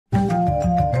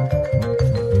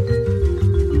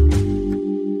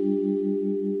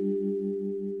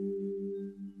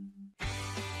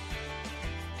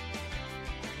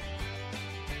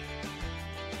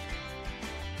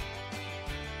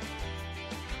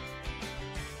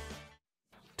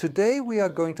Today we are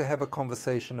going to have a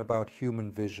conversation about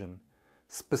human vision,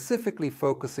 specifically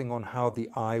focusing on how the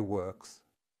eye works,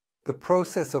 the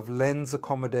process of lens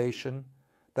accommodation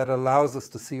that allows us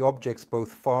to see objects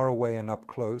both far away and up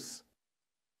close,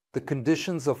 the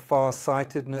conditions of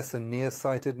farsightedness and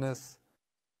nearsightedness,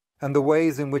 and the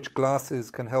ways in which glasses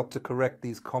can help to correct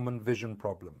these common vision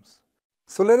problems.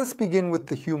 So let us begin with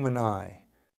the human eye.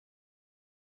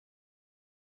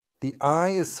 The eye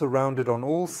is surrounded on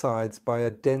all sides by a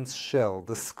dense shell,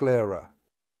 the sclera.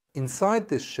 Inside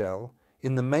this shell,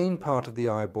 in the main part of the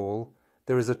eyeball,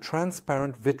 there is a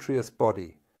transparent vitreous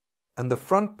body, and the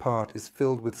front part is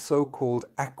filled with so-called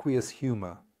aqueous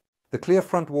humor. The clear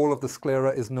front wall of the sclera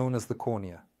is known as the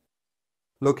cornea.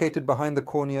 Located behind the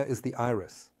cornea is the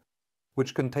iris,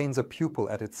 which contains a pupil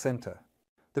at its center.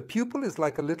 The pupil is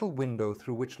like a little window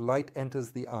through which light enters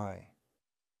the eye.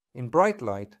 In bright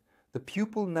light, the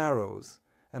pupil narrows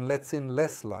and lets in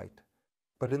less light,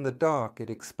 but in the dark it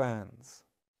expands.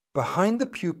 Behind the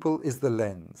pupil is the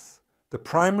lens, the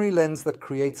primary lens that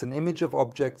creates an image of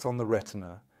objects on the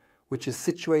retina, which is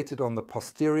situated on the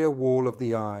posterior wall of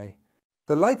the eye.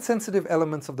 The light-sensitive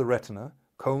elements of the retina,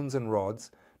 cones and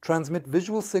rods, transmit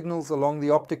visual signals along the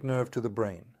optic nerve to the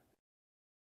brain.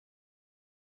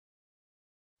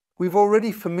 We've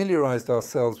already familiarized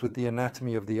ourselves with the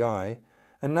anatomy of the eye,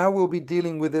 and now we'll be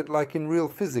dealing with it like in real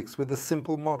physics with a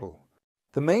simple model.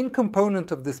 The main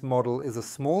component of this model is a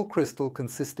small crystal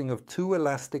consisting of two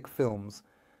elastic films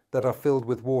that are filled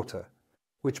with water,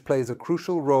 which plays a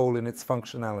crucial role in its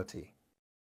functionality.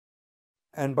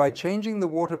 And by changing the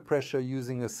water pressure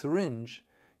using a syringe,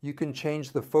 you can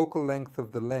change the focal length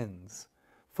of the lens,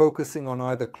 focusing on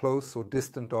either close or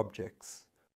distant objects.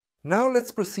 Now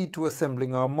let's proceed to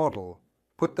assembling our model.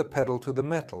 Put the pedal to the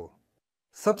metal.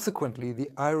 Subsequently, the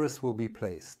iris will be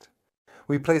placed.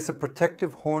 We place a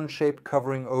protective horn-shaped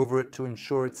covering over it to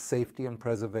ensure its safety and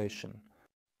preservation.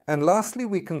 And lastly,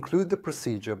 we conclude the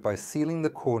procedure by sealing the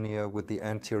cornea with the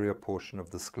anterior portion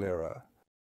of the sclera.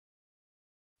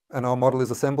 And our model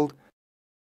is assembled.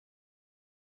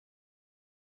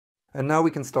 And now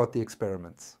we can start the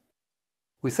experiments.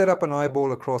 We set up an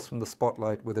eyeball across from the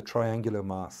spotlight with a triangular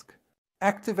mask.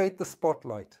 Activate the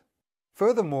spotlight.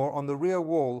 Furthermore, on the rear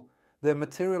wall, there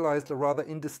materialized a rather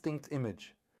indistinct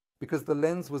image, because the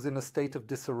lens was in a state of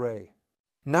disarray.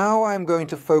 Now I am going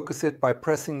to focus it by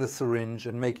pressing the syringe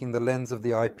and making the lens of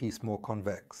the eyepiece more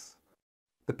convex.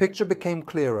 The picture became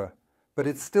clearer, but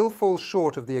it still falls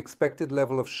short of the expected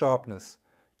level of sharpness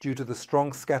due to the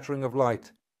strong scattering of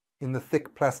light in the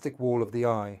thick plastic wall of the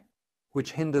eye,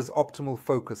 which hinders optimal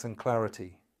focus and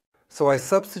clarity. So I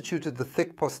substituted the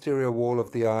thick posterior wall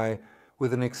of the eye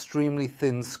with an extremely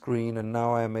thin screen, and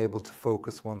now I am able to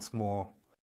focus once more.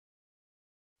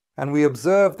 And we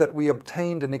observed that we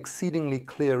obtained an exceedingly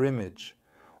clear image,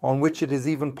 on which it is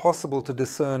even possible to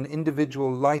discern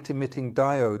individual light-emitting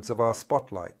diodes of our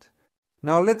spotlight.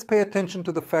 Now let's pay attention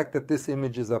to the fact that this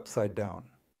image is upside down.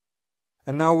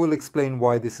 And now we'll explain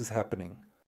why this is happening.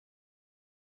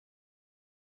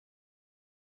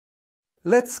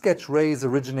 Let's sketch rays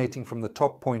originating from the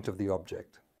top point of the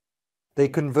object. They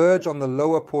converge on the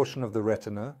lower portion of the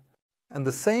retina, and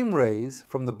the same rays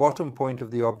from the bottom point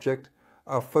of the object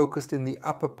are focused in the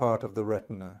upper part of the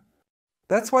retina.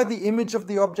 That's why the image of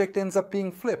the object ends up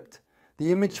being flipped.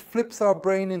 The image flips our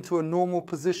brain into a normal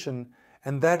position,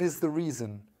 and that is the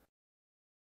reason.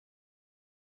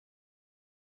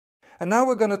 And now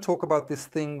we're going to talk about this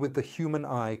thing with the human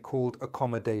eye called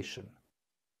accommodation.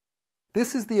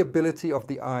 This is the ability of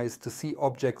the eyes to see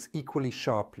objects equally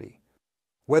sharply,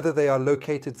 whether they are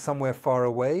located somewhere far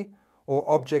away or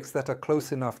objects that are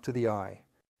close enough to the eye.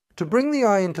 To bring the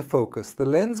eye into focus, the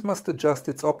lens must adjust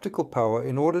its optical power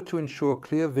in order to ensure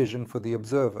clear vision for the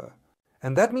observer.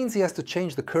 And that means he has to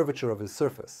change the curvature of his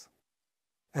surface.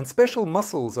 And special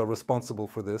muscles are responsible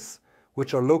for this,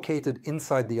 which are located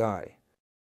inside the eye.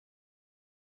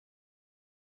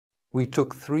 We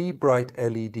took 3 bright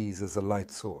LEDs as a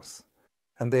light source,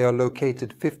 and they are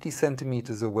located 50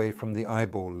 centimeters away from the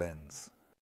eyeball lens.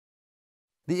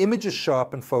 The image is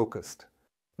sharp and focused.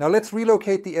 Now let's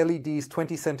relocate the LEDs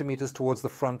 20 centimeters towards the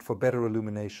front for better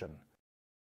illumination.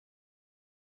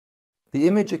 The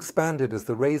image expanded as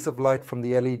the rays of light from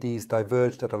the LEDs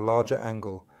diverged at a larger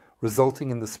angle, resulting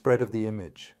in the spread of the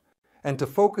image. And to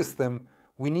focus them,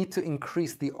 we need to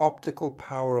increase the optical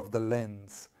power of the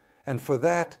lens. And for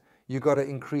that, you got to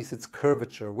increase its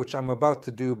curvature, which I'm about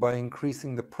to do by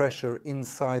increasing the pressure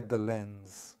inside the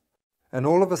lens. And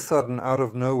all of a sudden, out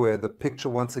of nowhere, the picture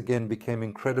once again became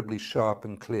incredibly sharp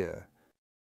and clear.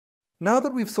 Now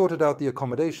that we've sorted out the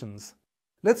accommodations,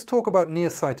 let's talk about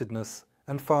nearsightedness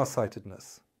and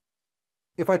farsightedness.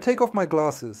 If I take off my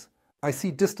glasses, I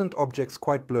see distant objects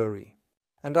quite blurry,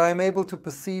 and I am able to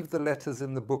perceive the letters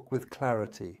in the book with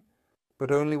clarity,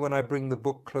 but only when I bring the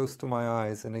book close to my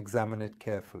eyes and examine it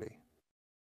carefully.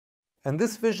 And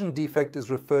this vision defect is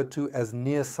referred to as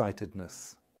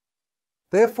nearsightedness.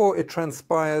 Therefore, it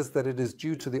transpires that it is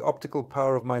due to the optical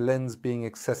power of my lens being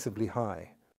excessively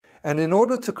high. And in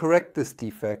order to correct this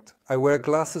defect, I wear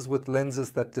glasses with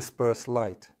lenses that disperse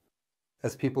light,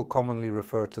 as people commonly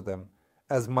refer to them,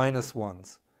 as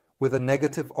 -1s, with a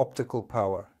negative optical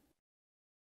power.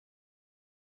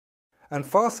 And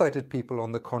farsighted people,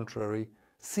 on the contrary,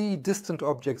 see distant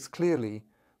objects clearly,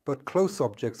 but close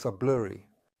objects are blurry.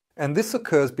 And this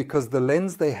occurs because the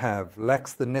lens they have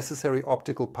lacks the necessary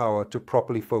optical power to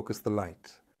properly focus the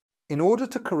light. In order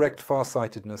to correct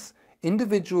farsightedness,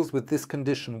 individuals with this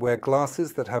condition wear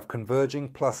glasses that have converging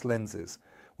plus lenses,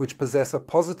 which possess a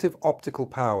positive optical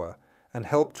power and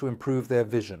help to improve their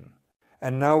vision.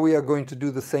 And now we are going to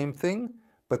do the same thing,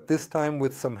 but this time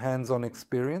with some hands-on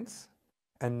experience.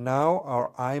 And now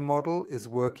our eye model is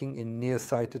working in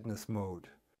nearsightedness mode.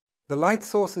 The light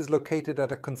source is located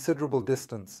at a considerable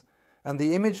distance, and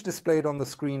the image displayed on the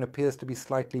screen appears to be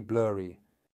slightly blurry.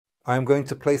 I am going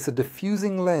to place a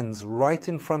diffusing lens right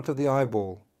in front of the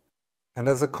eyeball, and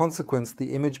as a consequence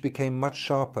the image became much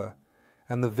sharper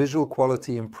and the visual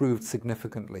quality improved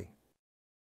significantly.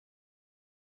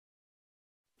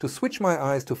 To switch my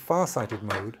eyes to farsighted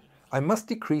mode, I must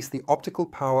decrease the optical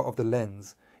power of the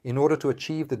lens in order to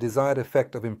achieve the desired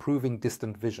effect of improving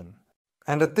distant vision.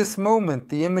 And at this moment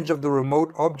the image of the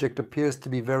remote object appears to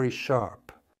be very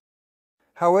sharp.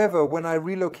 However, when I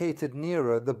relocate it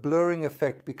nearer, the blurring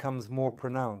effect becomes more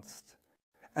pronounced.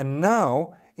 And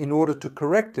now, in order to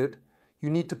correct it,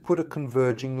 you need to put a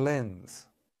converging lens.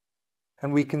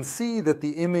 And we can see that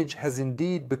the image has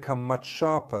indeed become much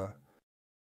sharper,